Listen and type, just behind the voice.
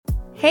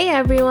Hey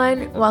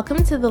everyone,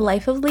 welcome to the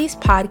Life of Lise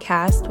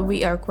podcast, where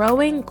we are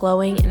growing,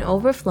 glowing, and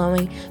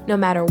overflowing no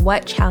matter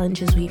what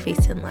challenges we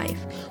face in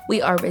life.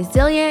 We are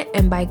resilient,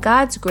 and by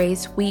God's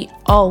grace, we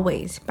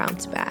always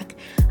bounce back.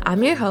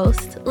 I'm your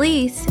host,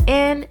 Lise,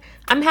 and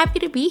I'm happy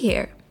to be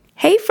here.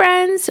 Hey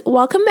friends,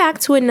 welcome back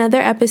to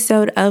another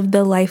episode of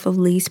the Life of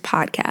Lise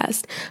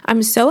podcast.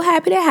 I'm so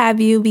happy to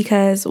have you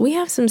because we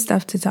have some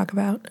stuff to talk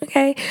about,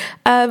 okay?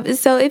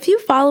 So if you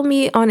follow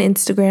me on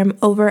Instagram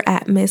over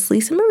at Miss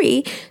Lisa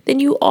Marie,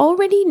 then you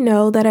already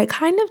know that I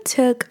kind of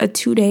took a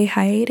 2-day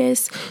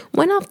hiatus,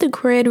 went off the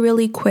grid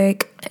really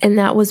quick, and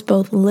that was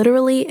both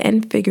literally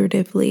and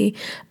figuratively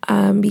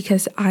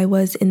because I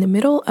was in the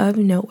middle of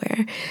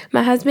nowhere.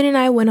 My husband and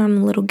I went on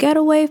a little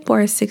getaway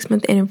for our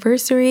 6-month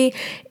anniversary,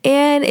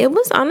 and it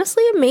was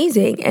honestly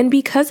amazing. And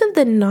because of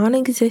the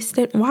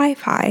non-existent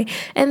Wi-Fi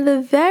and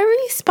the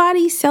very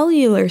spotty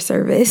cellular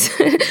service,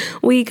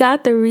 we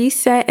got the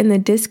reset and the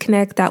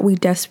disconnect that we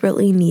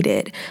desperately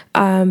needed.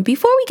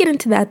 Before we get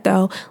into that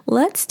though,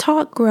 let's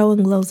talk grow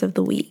and glows of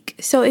the week.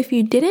 So if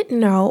you didn't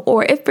know,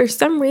 or if for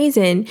some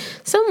reason,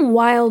 some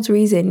wild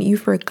reason you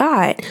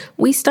forgot,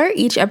 we start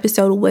each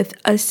episode with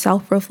a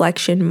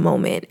self-reflection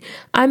moment.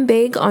 I'm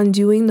big on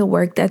doing the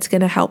work that's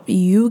going to help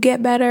you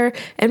get better.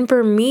 And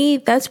for me,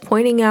 that's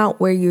pointing out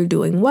where you're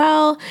doing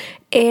well,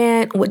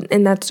 and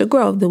that's the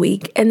grow of the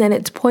week. And then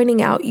it's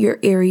pointing out your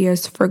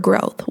areas for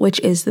growth, which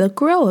is the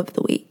grow of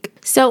the week.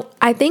 So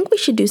I think we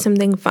should do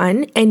something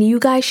fun, and you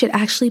guys should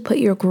actually put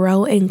your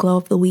grow and glow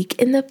of the week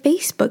in the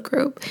Facebook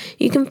group.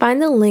 You can find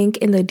the link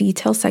in the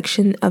detail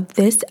section of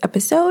this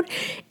episode.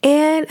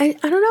 And I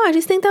don't know, I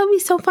just think that would be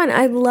so fun.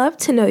 I'd love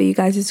to know you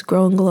guys'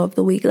 grow and glow of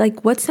the week.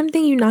 Like, what's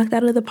something you knocked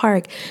out of the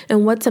park,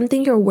 and what's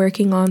something you're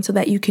working on so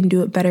that you can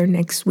do it better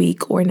next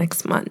week or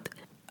next month.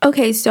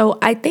 Okay, so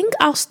I think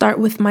I'll start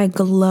with my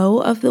glow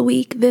of the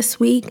week this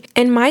week.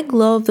 And my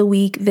glow of the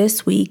week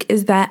this week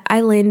is that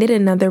I landed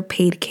another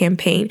paid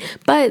campaign,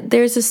 but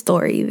there's a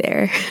story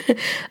there.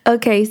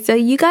 Okay, so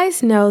you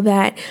guys know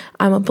that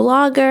I'm a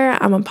blogger,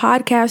 I'm a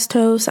podcast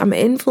host, I'm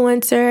an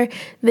influencer.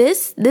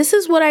 This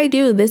is what I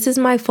do. This is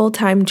my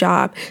full-time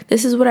job.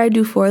 This is what I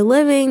do for a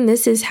living.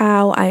 This is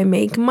how I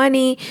make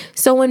money.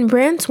 So when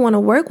brands want to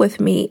work with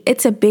me,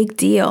 it's a big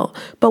deal.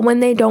 But when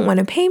they don't want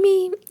to pay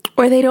me,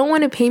 or they don't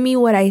want to pay me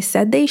what I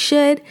said they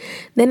should,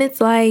 then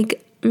it's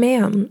like,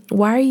 ma'am,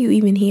 why are you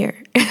even here?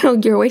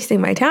 You're wasting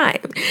my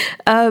time.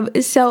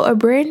 So a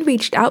brand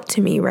reached out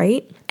to me,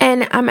 right?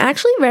 And I'm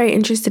actually very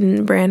interested in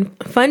the brand.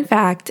 Fun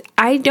fact,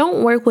 I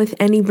don't work with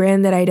any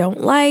brand that I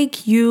don't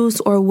like, use,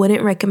 or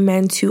wouldn't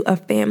recommend to a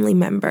family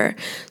member.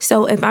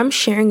 So if I'm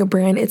sharing a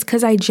brand, it's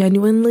because I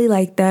genuinely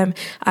like them.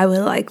 I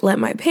would let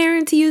my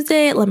parents use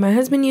it, let my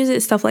husband use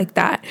it, stuff like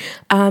that.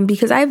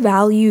 Because I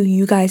value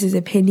you guys'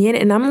 opinion,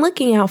 and I'm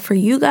looking out for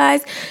you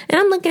guys, and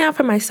I'm looking out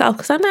for myself,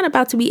 because I'm not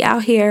about to be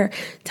out here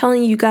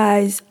telling you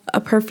guys a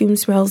perfume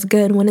smells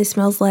good when it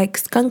smells like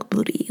skunk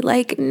booty.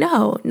 Like,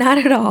 no, not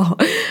at all.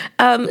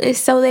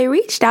 So they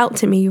reached out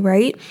to me,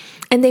 right?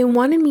 And they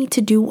wanted me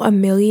to do a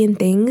million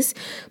things,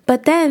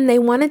 but then they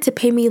wanted to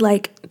pay me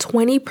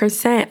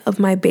 20% of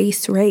my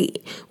base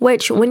rate,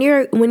 which when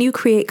you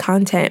create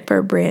content for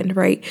a brand,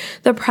 right?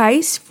 The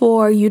price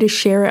for you to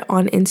share it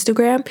on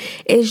Instagram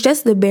is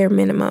just the bare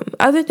minimum.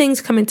 Other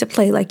things come into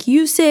play like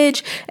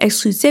usage,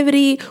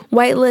 exclusivity,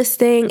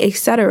 whitelisting,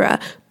 etc.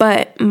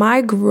 But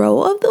my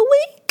grow of the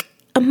week,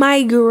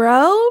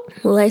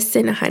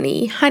 listen,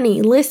 honey,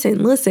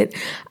 listen.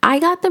 I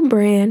got the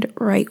brand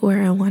right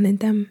where I wanted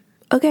them.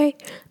 Okay,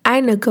 I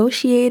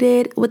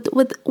negotiated with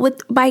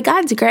by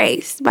God's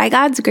grace,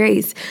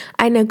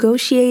 I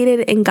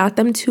negotiated and got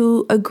them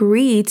to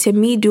agree to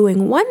me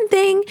doing one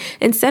thing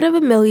instead of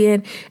a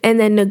million, and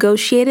then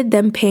negotiated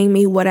them paying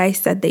me what I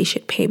said they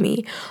should pay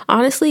me.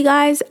 Honestly,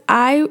 guys,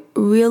 I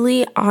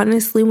really,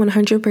 honestly,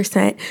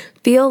 100%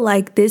 feel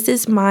like this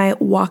is my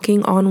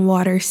walking on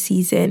water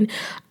season.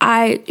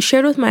 I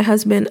shared with my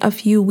husband a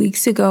few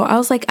weeks ago, I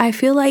was like, I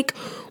feel like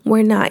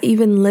we're not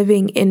even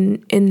living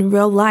in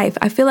real life.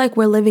 I feel like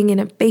we're living in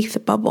a faith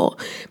bubble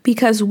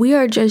because we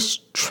are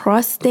just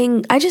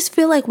trusting. I just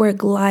feel like we're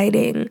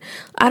gliding.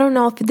 I don't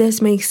know if this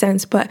makes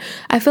sense, but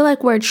I feel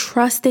like we're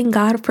trusting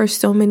God for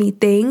so many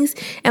things,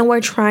 and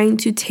we're trying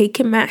to take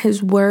him at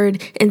his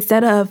word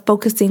instead of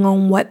focusing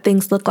on what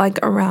things look like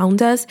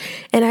around us.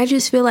 And I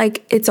just feel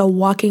like it's a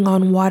walking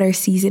on water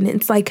season.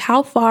 It's like,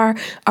 how far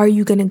are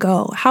you going to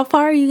go? How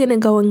far are you going to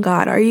go in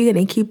God? Are you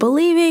going to keep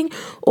believing,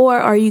 or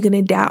are you going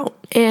to doubt?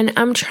 And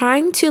I'm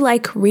trying to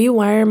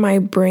rewire my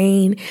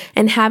brain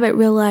and have it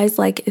realize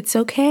it's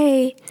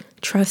okay.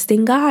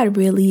 Trusting God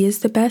really is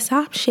the best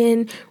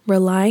option.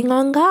 Relying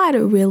on God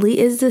really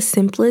is the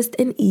simplest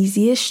and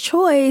easiest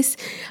choice.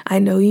 I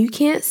know you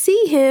can't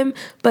see him,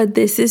 but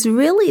this is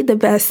really the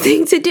best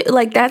thing to do.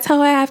 That's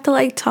how I have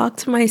to talk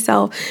to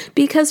myself,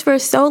 because for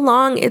so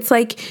long it's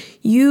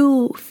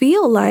you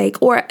feel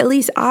like, or at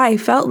least I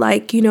felt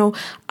like,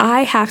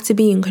 I have to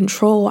be in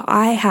control.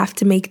 I have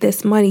to make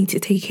this money to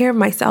take care of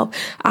myself.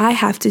 I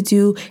have to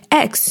do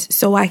X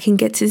so I can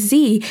get to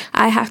Z.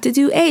 I have to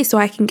do A so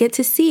I can get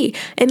to C.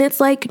 And it's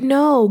like,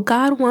 no,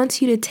 God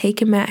wants you to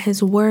take him at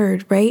his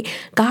word, right?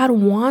 God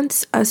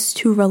wants us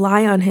to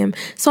rely on him.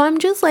 So I'm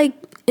just like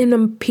in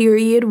a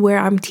period where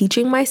I'm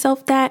teaching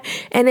myself that,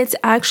 and it's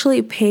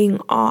actually paying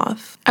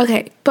off.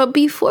 Okay, but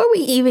before we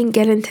even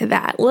get into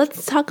that,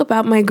 let's talk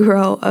about my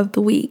girl of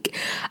the week.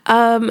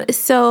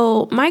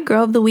 So my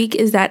girl of the week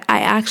is that I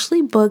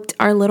actually booked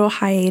our little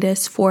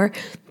hiatus for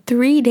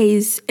 3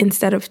 days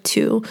instead of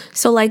 2.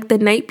 So like the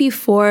night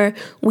before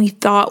we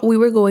thought we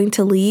were going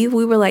to leave,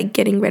 we were like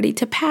getting ready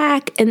to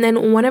pack. And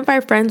then one of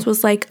our friends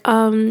was like,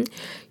 we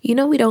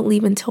don't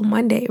leave until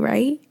Monday,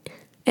 right?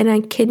 And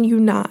I kid you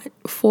not,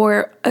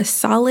 for a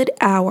solid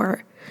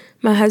hour,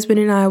 my husband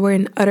and I were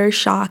in utter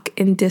shock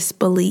and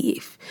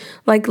disbelief.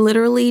 Like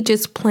literally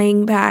just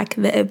playing back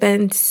the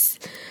events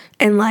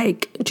and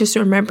like just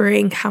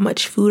remembering how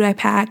much food I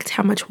packed,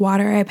 how much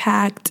water I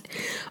packed.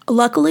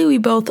 Luckily, we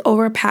both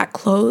overpacked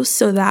clothes,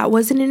 so that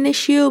wasn't an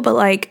issue, but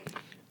like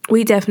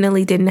we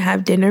definitely didn't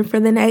have dinner for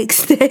the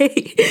next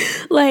day.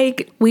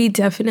 Like we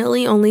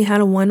definitely only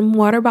had 1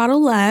 water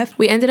bottle left.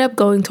 We ended up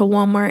going to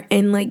Walmart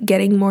and like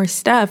getting more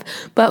stuff.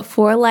 But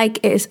for like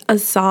it's a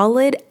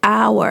solid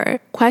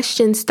hour,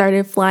 questions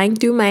started flying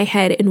through my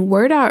head in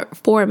word art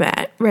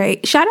format,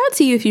 right? Shout out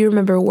to you if you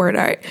remember word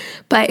art.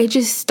 But it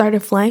just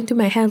started flying through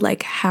my head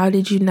like, how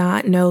did you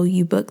not know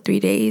you booked 3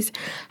 days?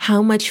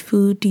 How much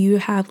food do you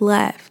have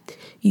left?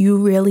 You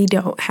really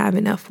don't have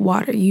enough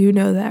water. You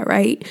know that,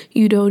 right?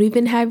 You don't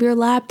even have your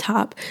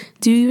laptop.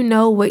 Do you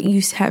know what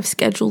you have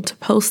scheduled to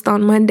post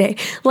on Monday?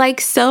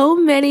 Like so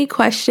many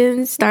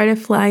questions started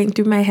flying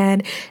through my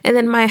head. And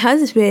then my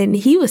husband,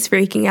 he was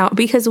freaking out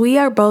because we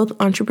are both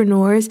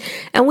entrepreneurs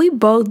and we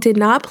both did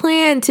not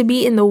plan to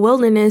be in the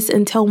wilderness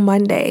until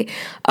Monday.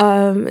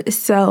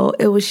 So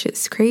it was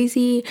just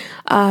crazy.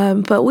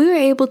 But we were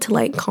able to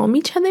like calm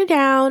each other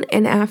down.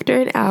 And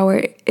after an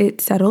hour,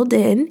 it settled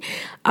in.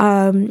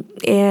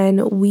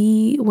 And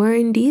we were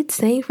indeed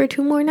staying for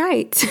 2 more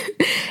nights.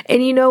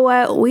 And you know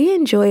what? We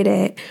enjoyed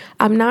it.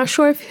 I'm not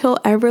sure if he'll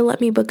ever let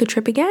me book a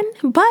trip again,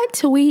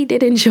 but we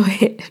did enjoy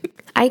it.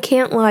 I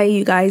can't lie,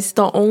 you guys.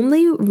 The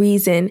only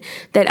reason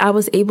that I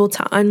was able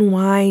to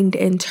unwind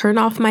and turn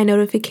off my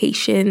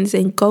notifications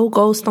and go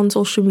ghost on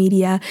social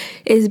media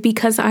is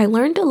because I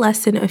learned a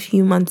lesson a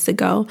few months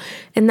ago.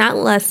 And that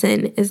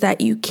lesson is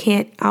that you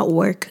can't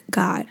outwork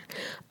God.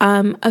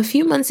 A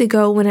few months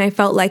ago, when I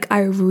felt like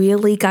I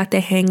really got the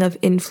hang of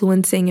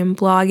influencing and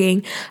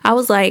blogging, I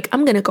was like,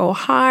 I'm going to go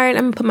hard.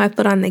 I'm going to put my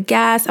foot on the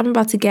gas. I'm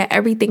about to get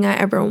everything I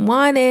ever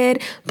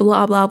wanted,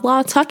 blah, blah,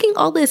 blah, talking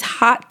all this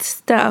hot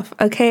stuff.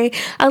 Okay.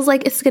 I was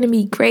like, it's going to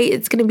be great.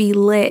 It's going to be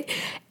lit.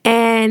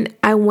 And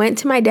I went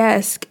to my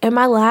desk and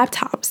my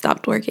laptop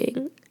stopped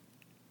working.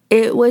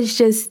 It was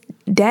just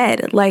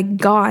dead, like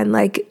gone,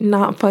 like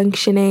not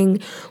functioning,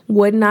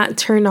 would not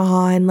turn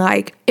on.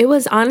 Like it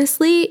was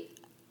honestly,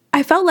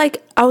 I felt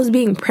like I was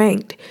being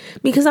pranked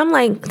because I'm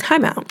like,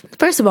 time out.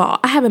 First of all,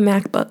 I have a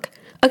MacBook.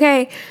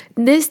 Okay,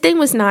 this thing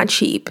was not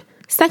cheap.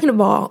 Second of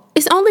all,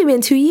 it's only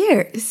been 2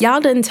 years. Y'all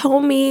done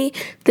told me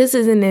this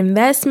is an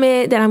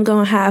investment that I'm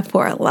gonna have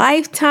for a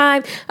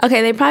lifetime.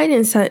 Okay, they probably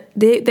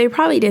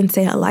didn't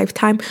say a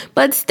lifetime,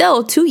 but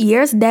still 2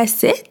 years.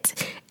 That's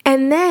it.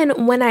 And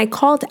then when I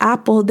called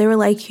Apple, they were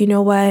like, you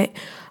know what?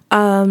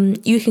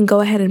 You can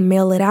go ahead and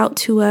mail it out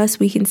to us.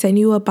 We can send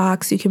you a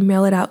box. You can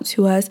mail it out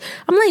to us.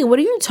 I'm like, what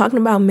are you talking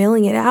about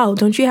mailing it out?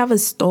 Don't you have a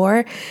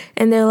store?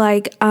 And they're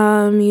like,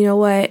 you know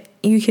what?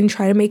 You can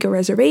try to make a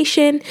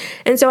reservation.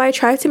 And so I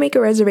tried to make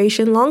a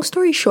reservation. Long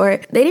story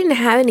short, they didn't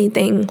have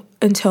anything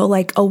until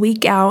like a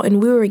week out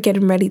and we were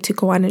getting ready to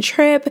go on a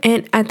trip.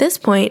 And at this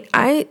point,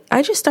 I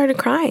just started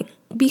crying.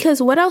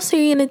 Because what else are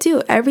you going to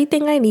do?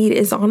 Everything I need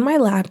is on my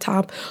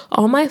laptop.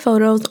 All my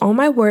photos, all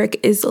my work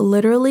is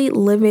literally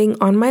living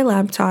on my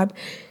laptop.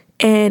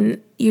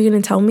 And you're going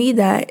to tell me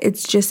that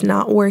it's just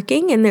not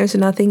working and there's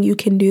nothing you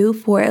can do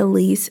for at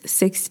least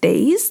 6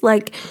 days?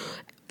 Like,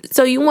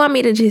 so you want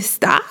me to just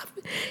stop?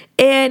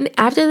 And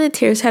after the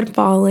tears had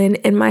fallen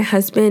and my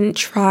husband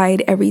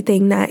tried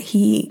everything that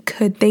he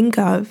could think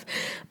of,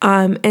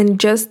 and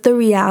just the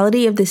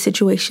reality of the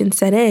situation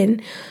set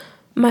in,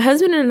 my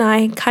husband and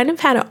I kind of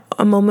had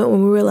a moment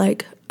when we were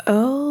like,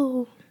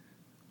 oh.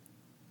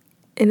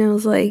 And it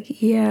was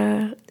like,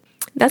 yeah,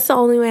 that's the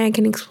only way I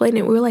can explain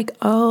it. We were like,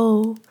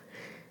 oh,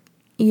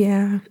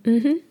 yeah.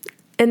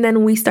 And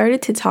then we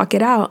started to talk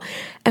it out.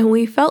 And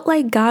we felt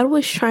like God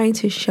was trying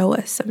to show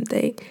us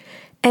something.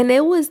 And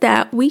it was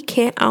that we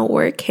can't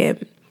outwork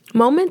him.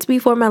 Moments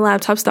before my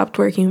laptop stopped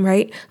working,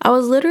 right? I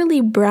was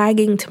literally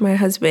bragging to my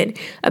husband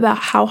about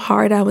how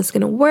hard I was going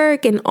to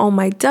work and all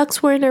my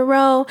ducks were in a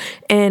row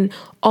and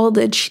all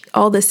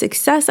the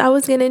success I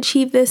was going to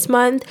achieve this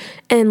month.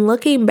 And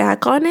looking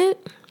back on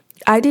it,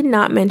 I did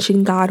not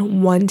mention God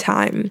one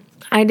time.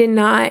 I did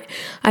not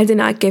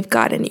give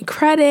God any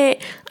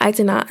credit. I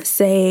did not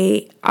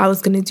say I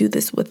was going to do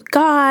this with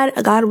God.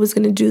 God was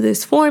going to do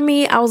this for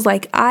me. I was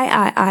like,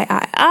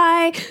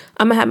 I'm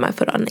going to have my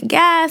foot on the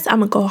gas. I'm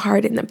going to go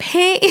hard in the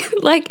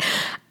paint. Like,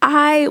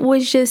 I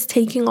was just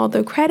taking all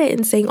the credit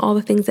and saying all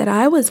the things that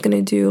I was going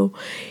to do.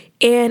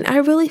 And I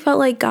really felt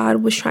like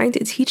God was trying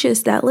to teach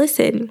us that,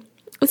 listen,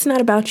 it's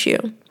not about you.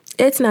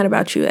 It's not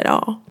about you at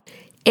all.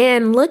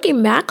 And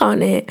looking back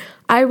on it,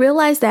 I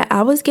realized that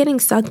I was getting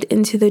sucked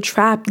into the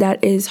trap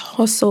that is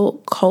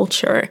hustle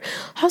culture.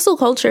 Hustle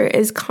culture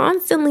is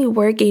constantly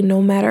working no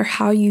matter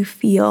how you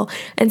feel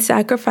and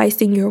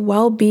sacrificing your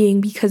well-being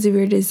because of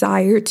your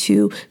desire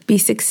to be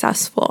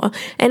successful.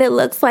 And it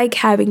looks like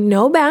having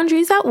no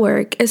boundaries at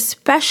work,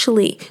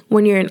 especially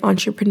when you're an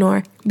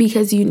entrepreneur,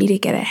 because you need to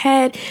get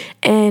ahead.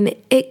 And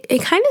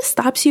it kind of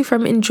stops you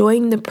from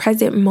enjoying the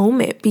present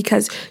moment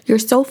because you're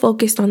so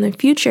focused on the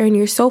future and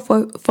you're so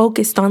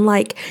focused on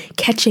like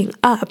catching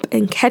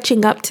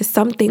up to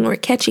something or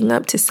catching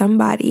up to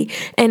somebody.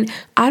 And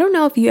I don't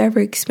know if you ever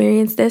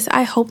experienced this.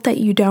 I hope that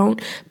you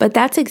don't, but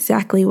that's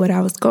exactly what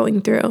I was going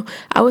through.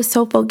 I was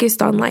so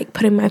focused on like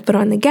putting my foot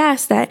on the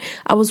gas that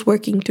I was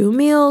working through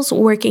meals,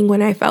 working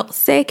when I felt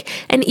sick,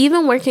 and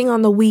even working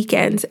on the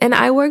weekends. And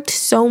I worked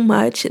so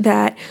much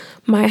that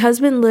my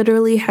husband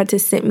literally had to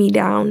sit me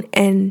down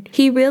and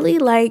he really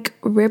like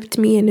ripped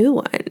me a new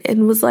one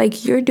and was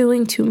like, you're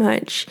doing too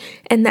much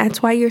and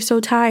that's why you're so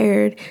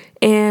tired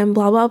and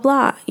blah, blah,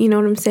 blah. You know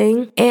what I'm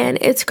saying? And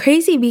it's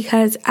crazy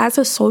because as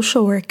a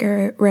social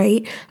worker,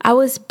 right, I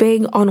was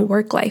big on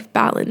work-life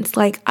balance.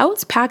 Like I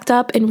was packed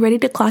up and ready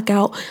to clock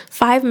out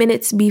 5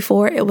 minutes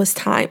before it was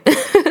time.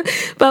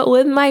 But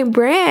with my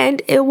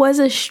brand, it was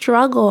a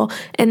struggle.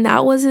 And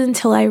that wasn't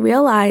until I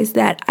realized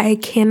that I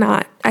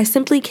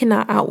simply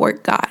cannot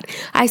outwork God.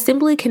 I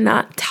simply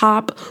cannot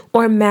top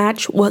or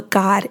match what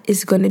God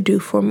is going to do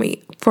for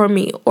me,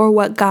 or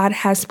what God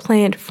has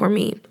planned for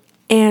me.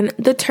 And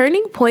the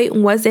turning point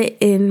wasn't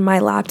in my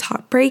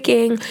laptop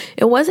breaking.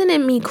 It wasn't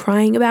in me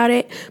crying about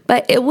it,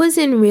 but it was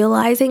in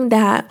realizing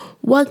that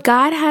what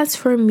God has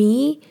for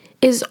me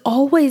is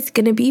always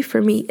going to be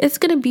for me. It's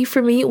going to be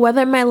for me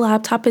whether my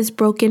laptop is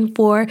broken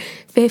for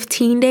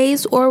 15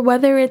 days or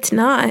whether it's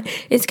not.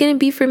 It's going to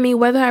be for me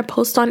whether I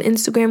post on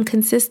Instagram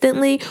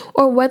consistently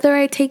or whether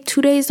I take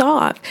 2 days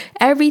off.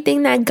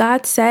 Everything that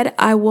God said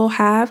I will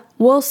have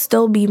will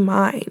still be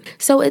mine.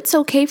 So it's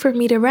okay for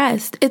me to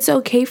rest. It's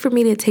okay for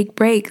me to take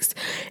breaks.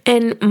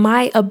 And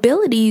my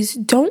abilities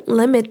don't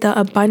limit the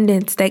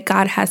abundance that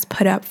God has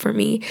put up for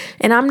me.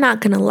 And I'm not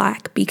going to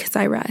lack because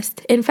I rest.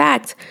 In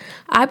fact,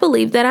 I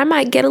believe that I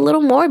might get a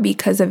little more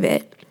because of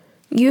it.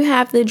 You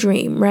have the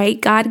dream,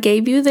 right? God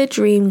gave you the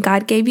dream.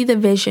 God gave you the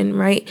vision,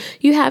 right?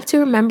 You have to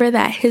remember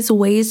that His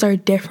ways are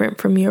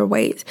different from your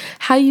ways.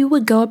 How you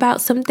would go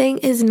about something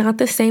is not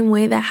the same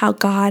way that how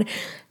God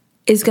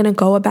is going to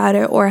go about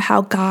it or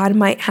how God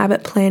might have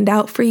it planned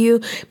out for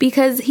you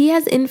because He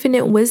has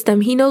infinite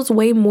wisdom. He knows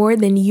way more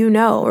than you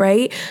know,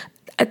 right?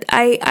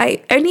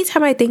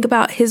 Anytime I think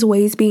about His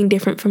ways being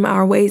different from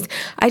our ways,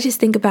 I just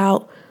think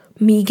about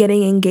me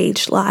getting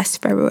engaged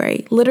last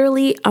February,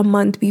 literally a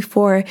month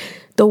before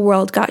the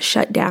world got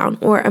shut down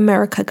or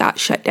America got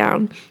shut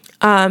down.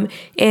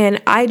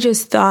 And I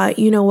just thought,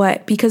 you know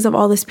what, because of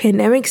all this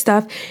pandemic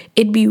stuff,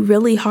 it'd be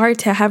really hard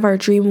to have our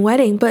dream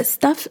wedding, but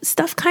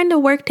stuff kind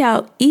of worked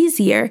out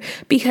easier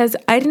because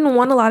I didn't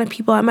want a lot of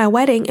people at my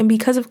wedding. And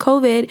because of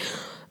COVID,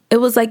 it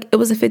was a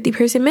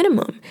 50-person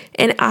minimum.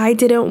 And I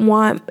didn't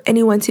want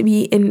anyone to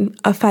be in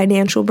a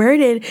financial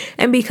burden.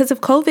 And because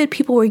of COVID,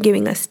 people were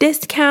giving us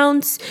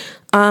discounts.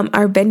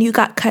 Our venue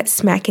got cut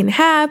smack in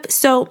half.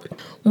 So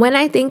when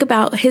I think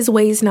about His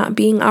ways not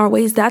being our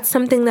ways, that's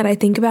something that I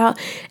think about.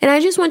 And I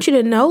just want you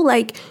to know,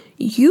 like,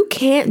 you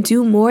can't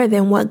do more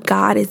than what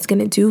God is going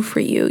to do for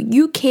you.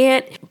 You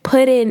can't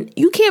put in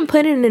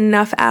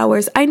enough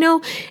hours. I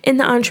know in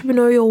the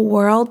entrepreneurial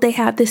world, they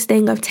have this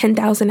thing of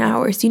 10,000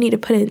 hours. You need to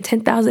put in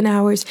 10,000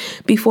 hours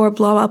before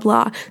blah, blah,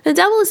 blah. The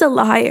devil is a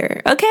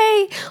liar,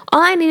 okay?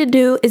 All I need to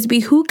do is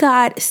be who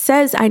God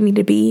says I need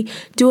to be,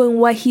 doing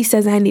what He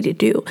says I need to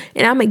do.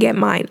 And I'm going to get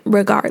mine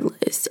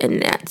regardless.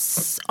 And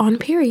that's on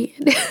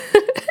period.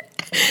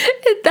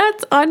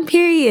 That's on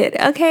period,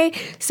 okay?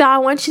 So I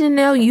want you to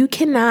know you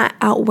cannot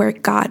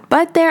outwork God,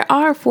 but there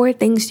are 4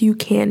 things you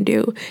can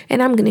do,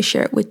 and I'm going to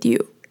share it with you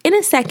in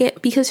a second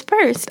because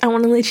first I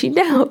want to let you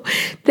know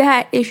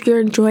that if you're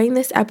enjoying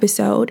this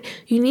episode,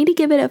 you need to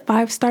give it a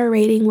 5-star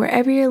rating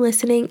wherever you're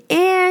listening,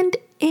 and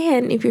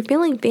if you're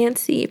feeling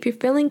fancy, if you're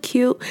feeling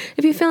cute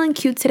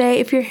today,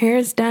 if your hair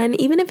is done,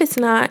 even if it's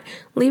not,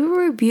 leave a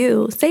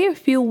review, say a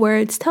few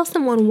words, tell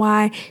someone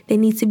why they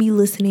need to be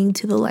listening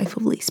to the Life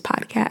of Lise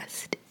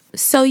podcast.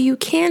 So you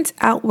can't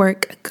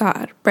outwork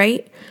God,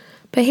 right?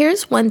 But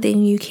here's one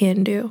thing you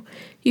can do.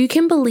 You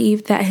can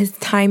believe that His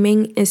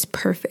timing is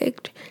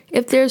perfect.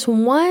 If there's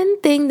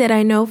one thing that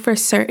I know for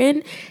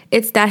certain,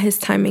 it's that His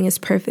timing is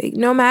perfect.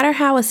 No matter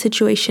how a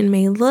situation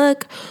may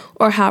look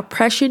or how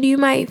pressured you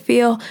might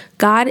feel,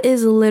 God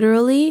is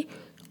literally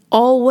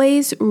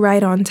always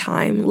right on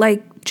time.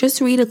 Like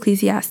just read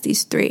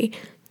Ecclesiastes 3.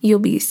 You'll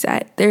be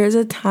set. There's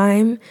a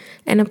time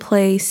and a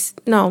place.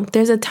 No,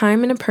 there's a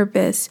time and a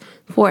purpose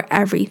for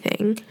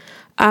everything.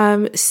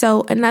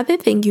 So another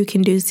thing you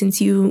can do,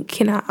 since you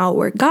cannot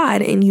outwork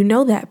God, and you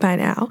know that by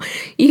now,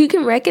 you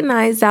can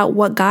recognize that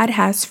what God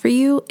has for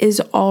you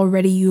is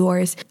already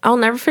yours. I'll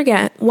never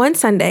forget one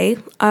Sunday,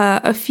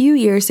 a few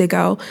years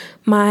ago,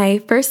 my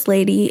first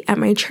lady at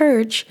my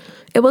church,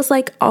 it was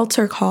like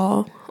altar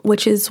call,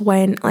 which is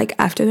when, like,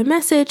 after the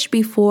message,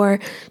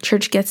 before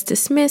church gets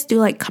dismissed, do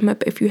like come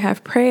up if you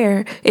have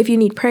prayer, if you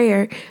need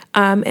prayer.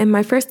 And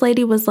my first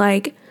lady was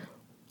like,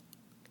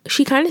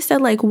 she kind of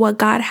said, like, what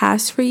God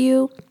has for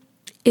you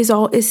is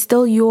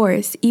still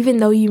yours, even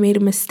though you made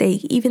a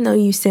mistake, even though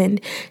you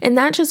sinned. And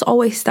that just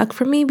always stuck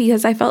for me,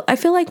 because I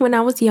feel like when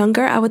I was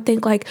younger, I would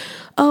think like,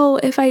 oh,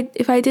 if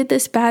I did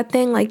this bad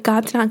thing, like,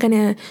 God's not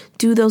gonna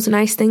do those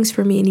nice things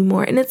for me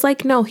anymore. And it's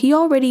like, no, he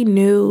already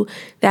knew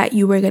that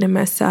you were gonna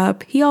mess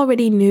up. He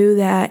already knew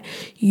that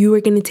you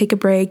were gonna take a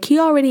break. He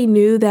already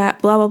knew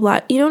that blah, blah, blah.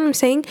 You know what I'm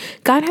saying?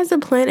 God has a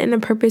plan and a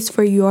purpose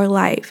for your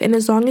life. And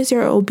as long as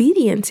you're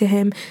obedient to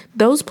him,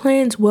 those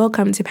plans will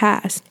come to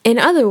pass. In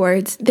other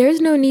words, there's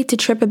no need to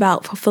trip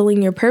about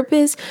fulfilling your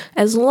purpose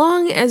as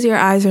long as your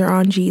eyes are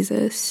on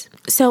Jesus.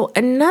 So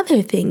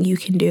another thing you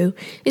can do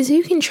is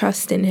you can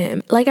trust in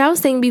him. Like I was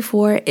saying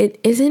before, it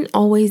isn't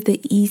always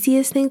the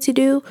easiest thing to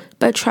do,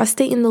 but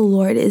trusting in the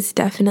Lord is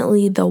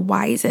definitely the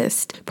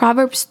wisest.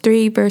 Proverbs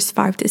 3 verse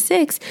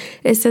 5-6,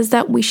 it says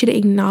that we should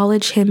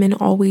acknowledge him in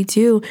all we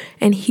do,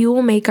 and he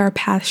will make our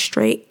path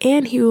straight,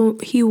 and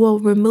he will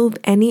remove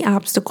any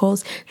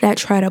obstacles that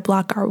try to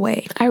block our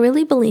way. I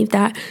really believe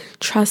that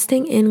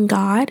trusting in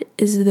God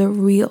is the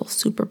real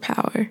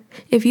superpower.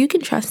 If you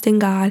can trust in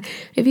God,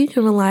 if you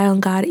can rely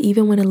on God,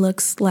 even when it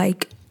looks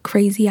like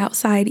crazy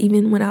outside,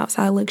 even when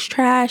outside looks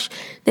trash,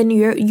 then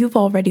you've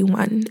already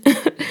won.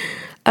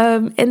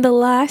 And the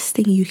last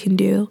thing you can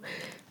do,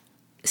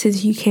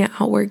 since you can't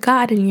outwork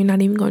God and you're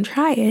not even going to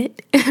try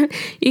it,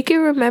 you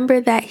can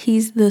remember that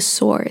he's the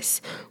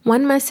source.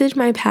 One message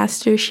my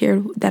pastor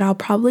shared that I'll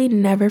probably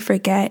never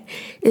forget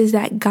is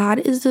that God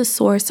is the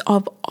source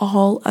of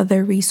all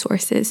other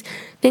resources.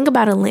 Think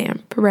about a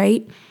lamp,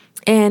 right?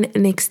 And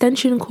an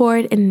extension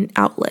cord and an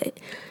outlet.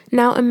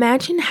 Now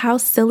imagine how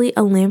silly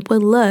a lamp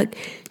would look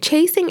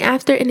chasing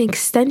after an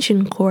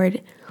extension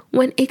cord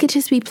when it could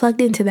just be plugged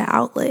into the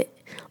outlet.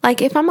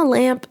 Like, if I'm a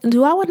lamp,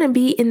 do I want to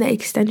be in the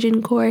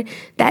extension cord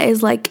that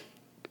is like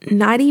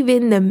not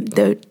even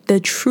the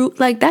true,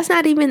 like, that's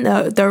not even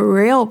the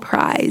real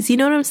prize. You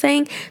know what I'm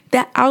saying?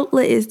 That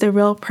outlet is the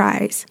real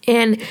prize.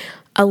 And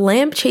a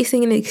lamp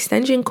chasing an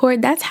extension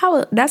cord, that's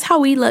how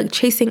we look,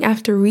 chasing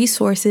after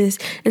resources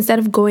instead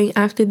of going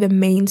after the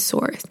main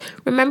source.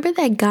 Remember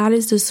that God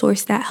is the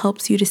source that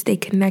helps you to stay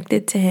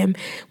connected to him,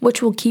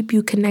 which will keep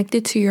you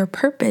connected to your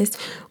purpose,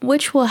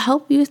 which will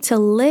help you to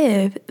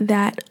live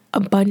that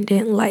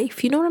abundant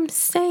life. You know what I'm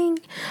saying?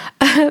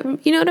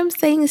 You know what I'm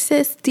saying,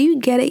 sis? Do you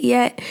get it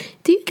yet?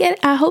 Do you get it?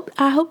 I hope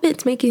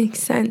it's making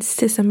sense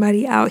to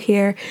somebody out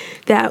here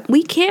that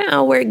we can't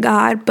outwork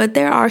God, but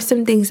there are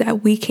some things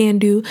that we can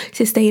do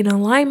to stay in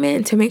alignment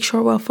and to make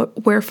sure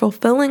we're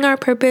fulfilling our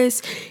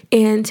purpose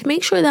and to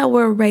make sure that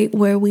we're right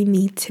where we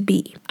need to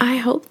be. I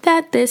hope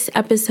that this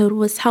episode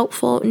was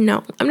helpful.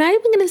 No, I'm not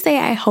even going to say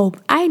I hope.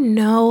 I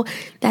know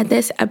that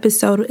this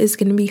episode is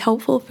going to be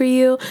helpful for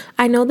you.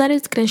 I know that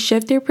it's going to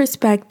shift your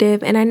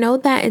perspective, and I know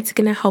that it's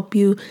going to help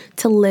you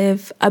to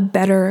live a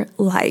better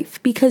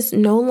life, because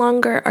no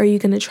longer are you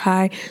going to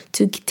try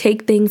to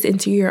take things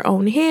into your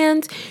own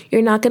hands.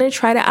 You're not going to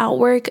try to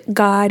outwork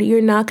God.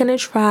 You're not going to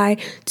try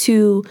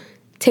to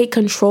take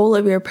control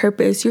of your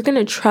purpose. You're going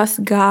to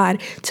trust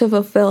God to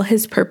fulfill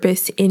his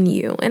purpose in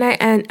you. And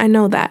I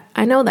know that.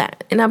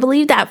 And I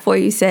believe that for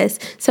you, sis.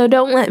 So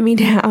don't let me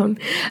down.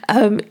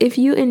 If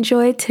you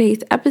enjoyed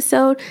today's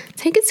episode,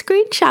 take a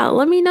screenshot.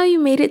 Let me know you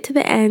made it to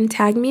the end.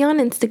 Tag me on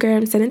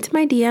Instagram, send it to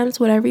my DMs,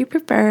 whatever you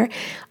prefer.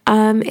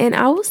 And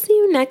I will see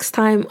you next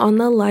time on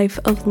the Life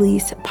of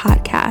Lise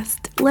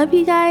podcast. Love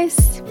you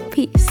guys.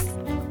 Peace.